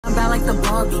like the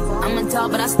Barbie. I'm a doll,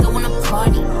 but I still wanna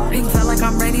party. Pink felt like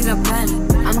I'm ready to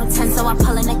bend. I'm a 10, so I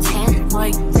pull in a 10.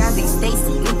 Like Jazzy,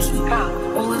 Stacy, Nikki.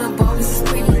 All of the Barbies is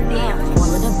pretty. Damn,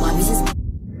 all of the Barbies is.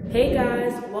 Hey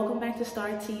guys, welcome back to Star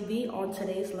TV. On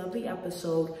today's lovely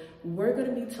episode, we're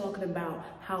going to be talking about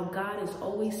how God is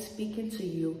always speaking to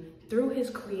you through his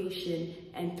creation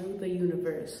and through the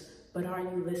universe. But are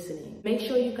you listening? Make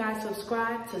sure you guys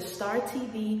subscribe to Star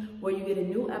TV, where you get a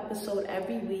new episode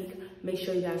every week. Make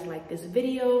sure you guys like this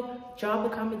video, drop a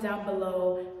comment down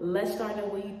below, let's start know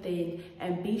what you think,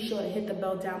 and be sure to hit the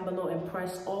bell down below and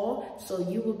press all so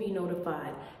you will be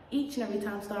notified each and every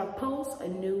time Star posts a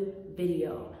new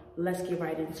video. Let's get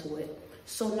right into it.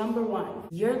 So number one,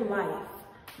 your life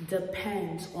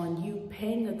depends on you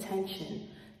paying attention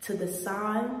to the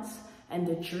signs and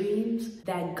the dreams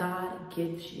that God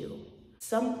gives you.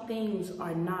 Some things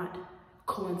are not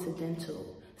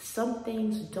coincidental. Some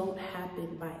things don't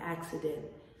happen by accident.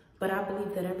 But I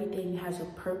believe that everything has a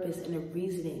purpose and a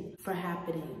reasoning for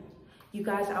happening. You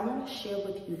guys, I want to share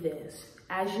with you this.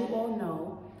 As you all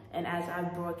know, and as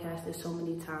I've broadcasted so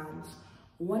many times,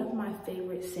 one of my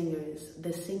favorite singers,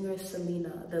 the singer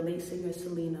Selena, the late singer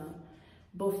Selena,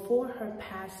 before her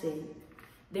passing,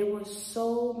 there were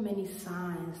so many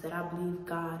signs that I believe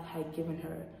God had given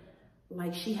her.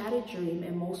 Like, she had a dream,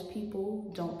 and most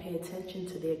people don't pay attention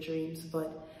to their dreams,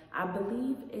 but I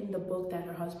believe in the book that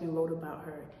her husband wrote about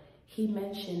her, he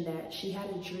mentioned that she had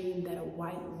a dream that a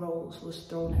white rose was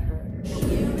thrown at her.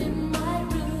 Here in my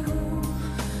room,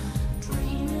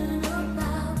 dreaming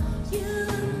about you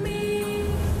and me.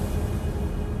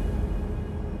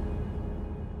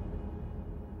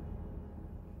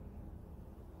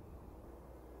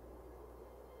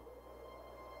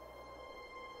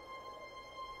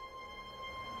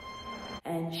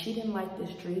 And she didn't like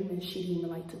this dream, and she didn't even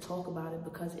like to talk about it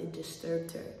because it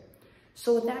disturbed her.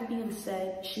 So with that being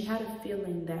said, she had a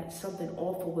feeling that something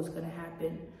awful was going to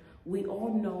happen. We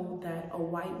all know that a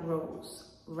white rose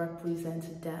represents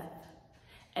death.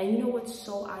 And you know what's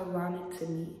so ironic to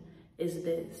me is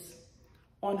this.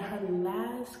 On her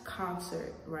last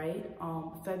concert, right,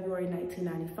 February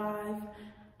 1995,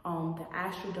 the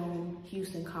Astrodome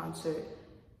Houston concert,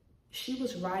 she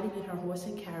was riding in her horse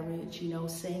and carriage, you know,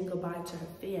 saying goodbye to her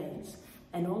fans.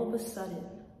 And all of a sudden,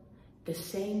 the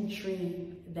same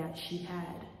dream that she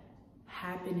had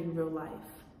happened in real life.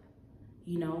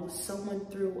 You know, someone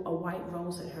threw a white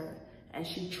rose at her and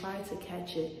she tried to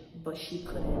catch it, but she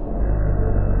couldn't.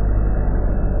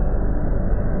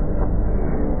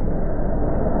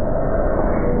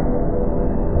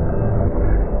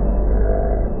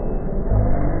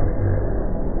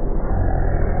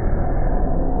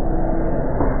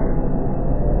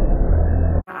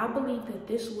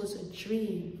 This was a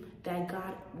dream that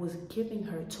God was giving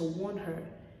her to warn her,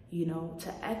 you know,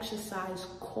 to exercise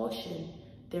caution.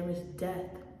 There is death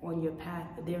on your path.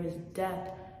 There is death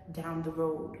down the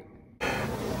road.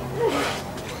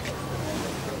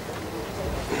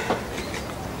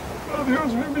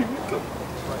 Adiós, mi amiguita.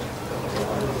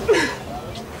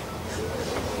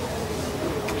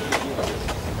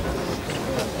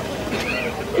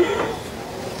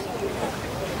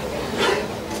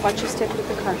 Watch your step with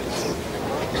the carpet.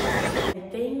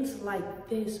 Things like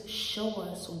this show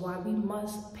us why we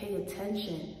must pay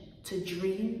attention to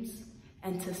dreams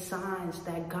and to signs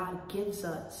that God gives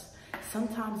us.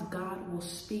 Sometimes God will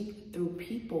speak through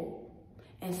people,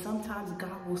 and sometimes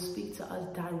God will speak to us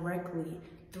directly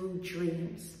through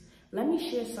dreams. Let me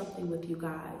share something with you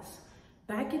guys.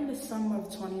 Back in the summer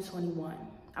of 2021,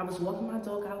 I was walking my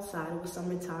dog outside. It was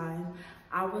summertime.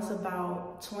 I was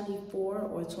about 24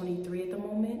 or 23 at the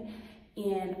moment.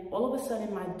 And all of a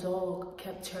sudden, my dog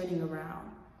kept turning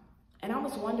around. And I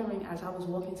was wondering as I was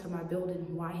walking to my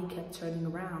building why he kept turning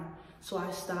around. So I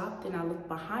stopped and I looked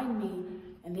behind me,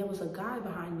 and there was a guy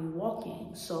behind me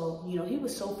walking. So, you know, he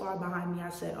was so far behind me, I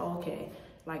said, oh, okay,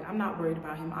 like, I'm not worried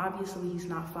about him. Obviously, he's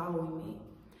not following me.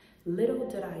 Little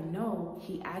did I know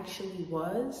he actually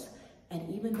was. And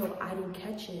even though I didn't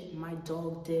catch it, my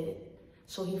dog did.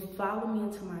 So he followed me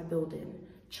into my building,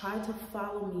 tried to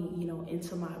follow me, you know,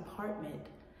 into my apartment.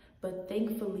 But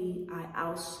thankfully, I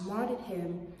outsmarted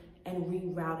him and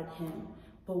rerouted him.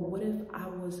 But what if I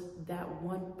was that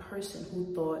one person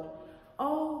who thought,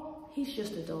 oh, he's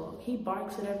just a dog. He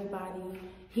barks at everybody.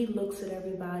 He looks at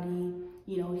everybody.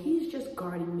 You know, he's just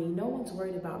guarding me. No one's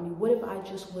worried about me. What if I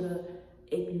just would have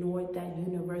ignored that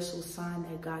universal sign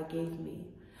that God gave me?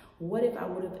 What if I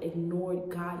would have ignored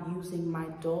God using my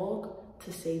dog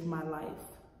to save my life?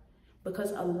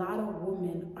 Because a lot of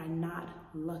women are not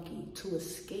lucky to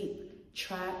escape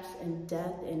traps and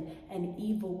death and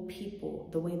evil people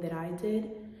the way that I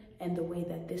did. and the way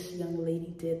that this young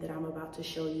lady did that I'm about to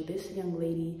show you. This young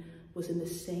lady was in the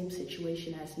same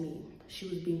situation as me. She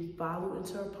was being followed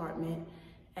into her apartment,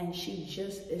 and she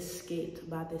just escaped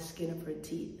by the skin of her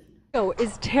teeth.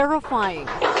 Is terrifying.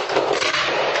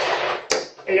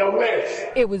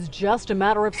 It was just a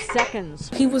matter of seconds.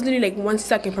 He was literally like 1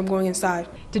 second from going inside.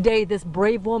 Today, this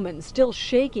brave woman, still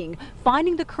shaking,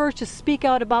 finding the courage to speak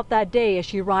out about that day as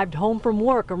she arrived home from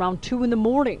work around 2 in the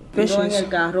morning. Vicious.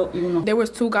 There was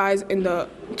two guys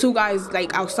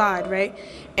like outside, right?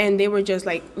 And they were just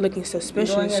like looking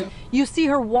suspicious. You see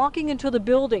her walking into the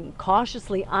building,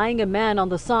 cautiously eyeing a man on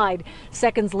the side.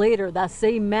 Seconds later, that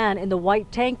same man in the white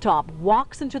tank top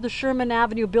walks into the Sherman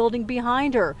Avenue building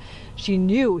behind her. She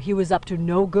knew he was up to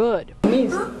no good. He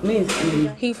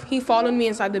followed me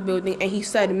inside the building and he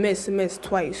said miss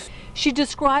twice. She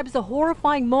describes the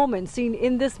horrifying moment seen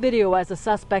in this video as the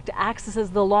suspect accesses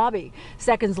the lobby.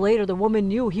 Seconds later, the woman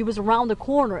knew he was around the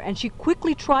corner and she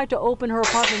quickly tried to open her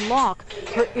apartment lock.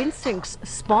 Her instincts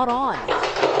spot on.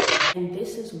 And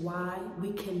this is why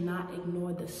we cannot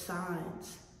ignore the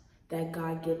signs that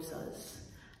God gives us.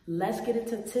 Let's get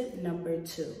into tip number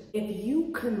 2. If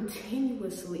you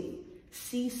continuously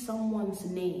see someone's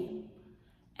name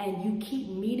and you keep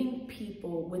meeting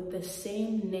people with the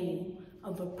same name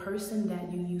of a person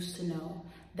that you used to know,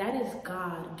 that is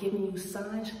God giving you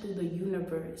signs through the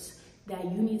universe that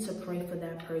you need to pray for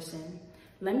that person.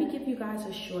 Let me give you guys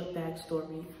a short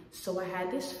backstory. So I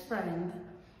had this friend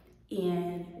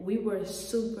and we were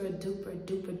super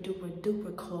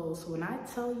duper close. When I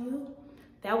tell you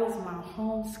that was my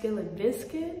home skillet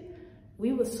biscuit,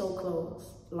 we were so close.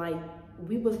 Like,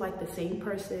 we was like the same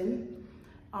person.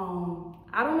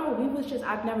 I don't know,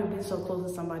 I've never been so close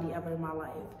to somebody ever in my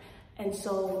life. And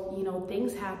so, you know,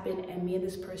 things happened and me and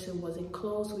this person wasn't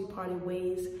close, we parted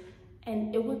ways.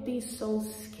 And it would be so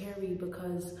scary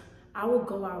because I would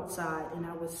go outside and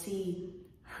I would see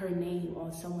her name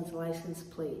on someone's license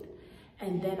plate.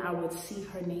 And then I would see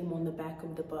her name on the back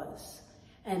of the bus.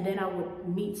 And then I would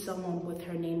meet someone with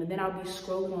her name. And then I'll be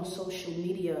scrolling on social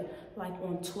media, like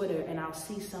on Twitter, and I'll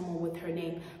see someone with her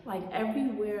name. Like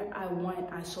everywhere I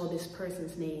went, I saw this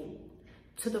person's name.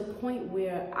 To the point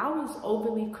where I was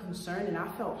overly concerned and I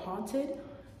felt haunted.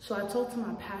 So I talked to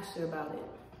my pastor about it.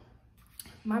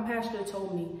 My pastor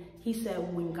told me, he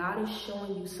said, when God is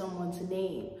showing you someone's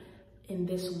name in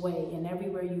this way, and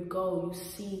everywhere you go, you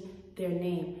see their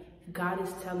name, God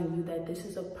is telling you that this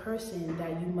is a person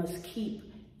that you must keep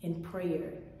in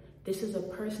prayer. This is a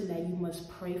person that you must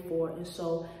pray for. And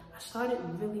so I started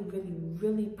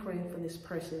really praying for this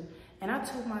person. And I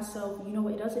told myself, you know,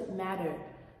 it doesn't matter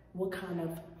what kind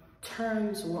of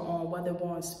terms we're on, whether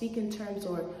we're on speaking terms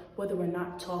or whether we're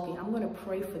not talking. I'm going to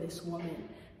pray for this woman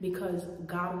because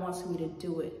God wants me to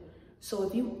do it. So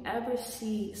if you ever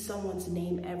see someone's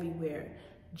name everywhere,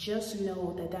 just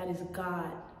know that that is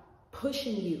God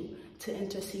pushing you to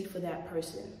intercede for that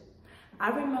person. I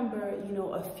remember, you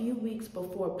know, a few weeks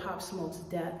before Pop Smoke's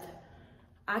death,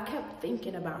 I kept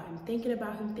thinking about him.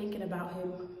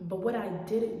 But what I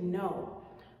didn't know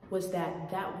was that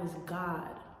that was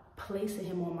God placing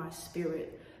him on my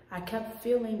spirit. I kept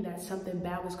feeling that something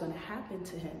bad was going to happen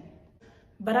to him.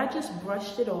 But I just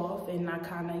brushed it off and I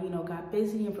kind of, you know, got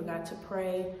busy and forgot to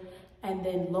pray. And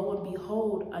then lo and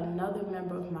behold, another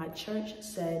member of my church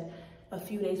said a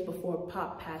few days before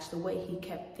Pop passed away, he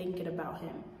kept thinking about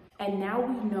him. And now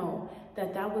we know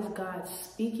that that was God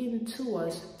speaking to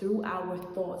us through our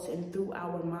thoughts and through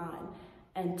our mind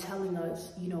and telling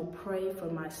us, you know, pray for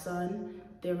my son.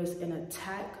 There is an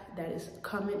attack that is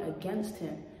coming against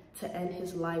him to end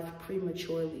his life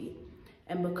prematurely.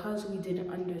 And because we didn't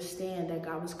understand that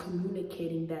God was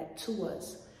communicating that to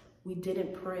us, we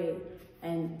didn't pray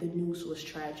and the news was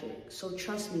tragic. So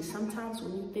trust me, sometimes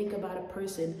when you think about a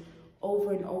person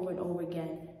over and over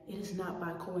again, it is not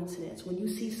by coincidence. When you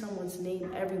see someone's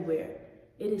name everywhere,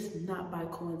 it is not by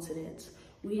coincidence.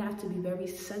 We have to be very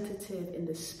sensitive in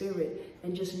the spirit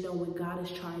and just know when God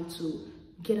is trying to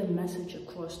get a message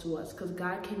across to us, because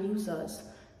God can use us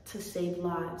to save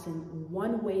lives. And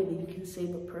one way that you can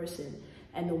save a person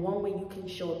and the one way you can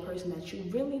show a person that you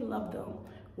really love them,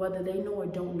 whether they know or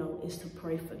don't know, is to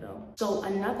pray for them. So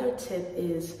another tip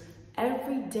is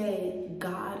every day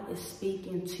God is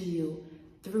speaking to you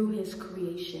through his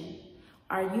creation.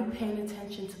 Are you paying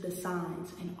attention to the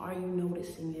signs and are you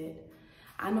noticing it?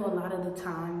 I know a lot of the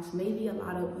times, maybe a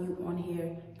lot of you on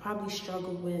here probably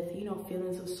struggle with, you know,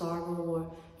 feelings of sorrow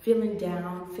or feeling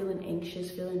down, feeling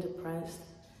anxious, feeling depressed.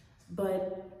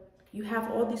 But you have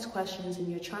all these questions and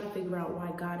you're trying to figure out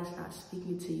why God is not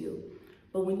speaking to you.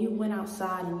 But when you went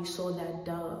outside and you saw that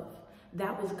dove,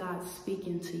 That was God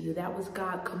speaking to you. That was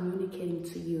God communicating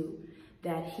to you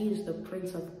that he is the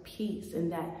Prince of Peace,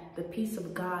 and that the peace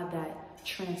of God that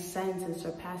transcends and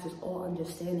surpasses all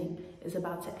understanding is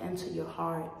about to enter your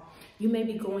heart. You may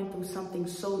be going through something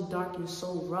so dark and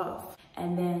so rough,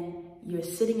 and then you're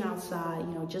sitting outside,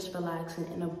 just relaxing,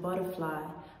 and a butterfly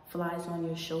flies on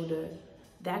your shoulder.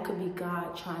 That could be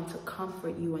God trying to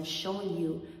comfort you and showing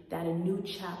you that a new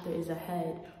chapter is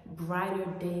ahead. Brighter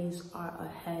days are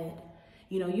ahead.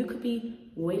 You could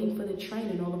be waiting for the train,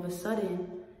 and all of a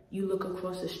sudden, you look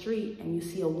across the street and you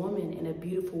see a woman in a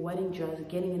beautiful wedding dress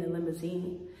getting in a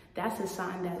limousine. That's a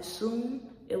sign that soon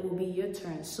it will be your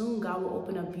turn. Soon God will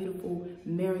open up beautiful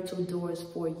marital doors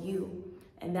for you.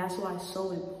 And that's why it's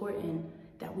so important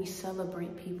that we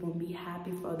celebrate people and be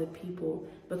happy for other people,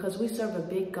 because we serve a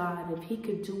big God. If he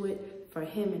could do it for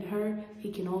him and her,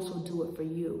 he can also do it for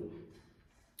you.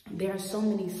 There are so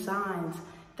many signs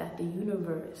that the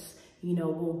universe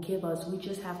will give us. We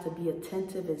just have to be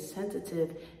attentive and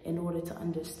sensitive in order to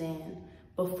understand.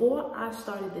 Before I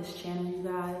started this channel, you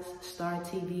guys, Star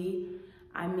TV,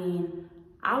 I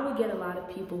would get a lot of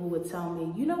people who would tell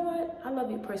me, you know what, I love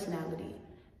your personality.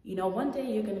 One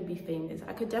day you're going to be famous.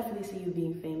 I could definitely see you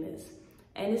being famous.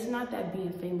 And it's not that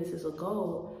being famous is a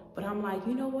goal, but I'm like,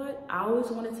 you know what, I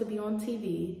always wanted to be on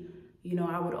TV.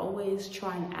 I would always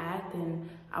try and act, and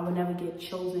I would never get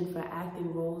chosen for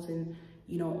acting roles and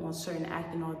on certain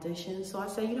acting auditions. So I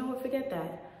said, you know what, forget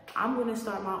that. I'm going to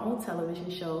start my own television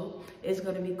show. It's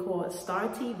going to be called Star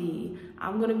TV.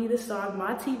 I'm going to be the star of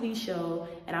my TV show,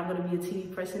 and I'm going to be a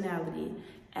TV personality.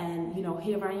 And,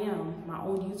 here I am, my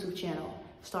own YouTube channel.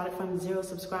 Started from 0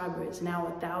 subscribers, now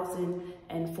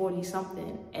 1,040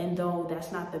 something. And though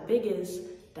that's not the biggest,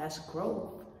 that's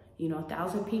growth.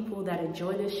 1,000 people that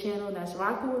enjoy this channel, that's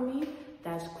rocking with me,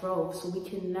 that's growth. So we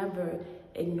can never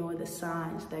ignore the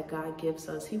signs that God gives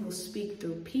us. He will speak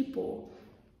through people,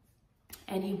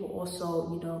 and he will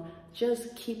also,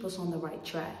 just keep us on the right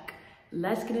track.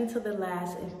 Let's get into the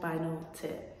last and final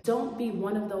tip. Don't be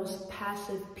one of those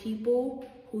passive people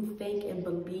who think and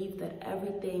believe that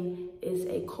everything is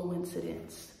a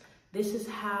coincidence. This is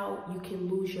how you can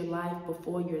lose your life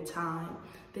before your time.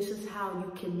 This is how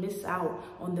you can miss out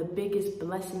on the biggest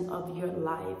blessing of your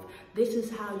life. This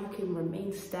is how you can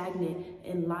remain stagnant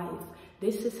in life.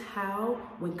 This is how,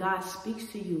 when God speaks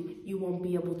to you, you won't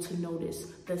be able to notice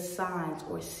the signs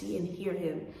or see and hear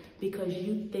him, because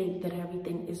you think that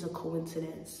everything is a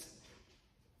coincidence.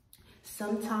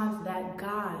 Sometimes that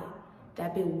guy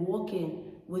that been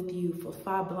walking with you for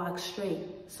 5 blocks straight,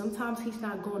 sometimes he's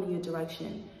not going in your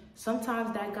direction.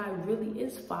 Sometimes that guy really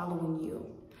is following you.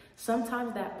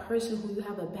 Sometimes that person who you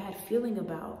have a bad feeling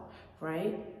about,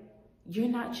 right? You're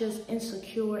not just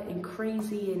insecure and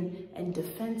crazy and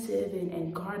defensive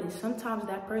and guarded. Sometimes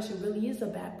that person really is a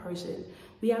bad person.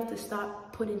 We have to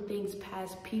stop putting things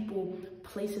past people,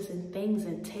 places, and things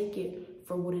and take it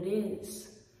for what it is.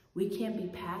 We can't be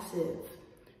passive.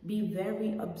 Be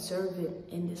very observant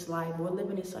in this life. We're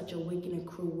living in such a wicked and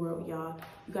cruel world, y'all.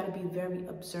 You got to be very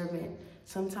observant.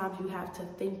 Sometimes you have to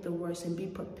think the worst and be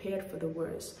prepared for the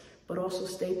worst, but also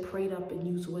stay prayed up and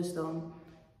use wisdom.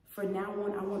 For now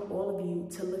on, I want all of you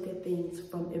to look at things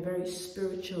from a very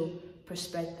spiritual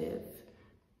perspective.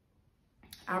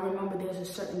 I remember there's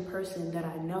a certain person that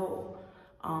I know,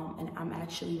 and I'm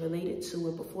actually related to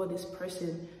it. Before this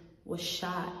person was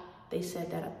shot, they said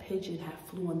that a pigeon had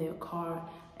flew on their car,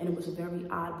 and it was very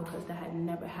odd because that had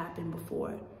never happened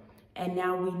before. And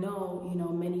now we know,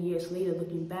 many years later,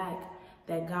 looking back,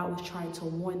 that God was trying to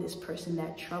warn this person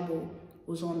that trouble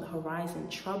was on the horizon.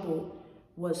 Trouble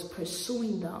was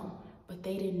pursuing them, but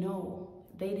they didn't know.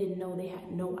 They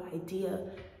had no idea,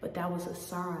 but that was a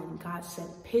sign. God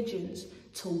sent pigeons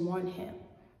to warn him,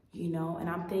 and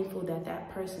I'm thankful that that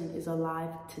person is alive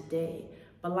today.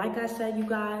 But like I said, you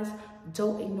guys,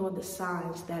 don't ignore the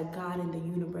signs that God in the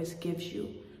universe gives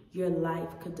you. Your life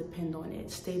could depend on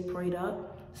it. Stay prayed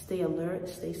up, stay alert,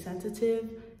 stay sensitive,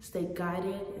 stay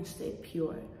guided, and stay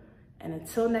pure. And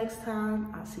until next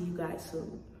time, I'll see you guys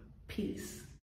soon. Peace.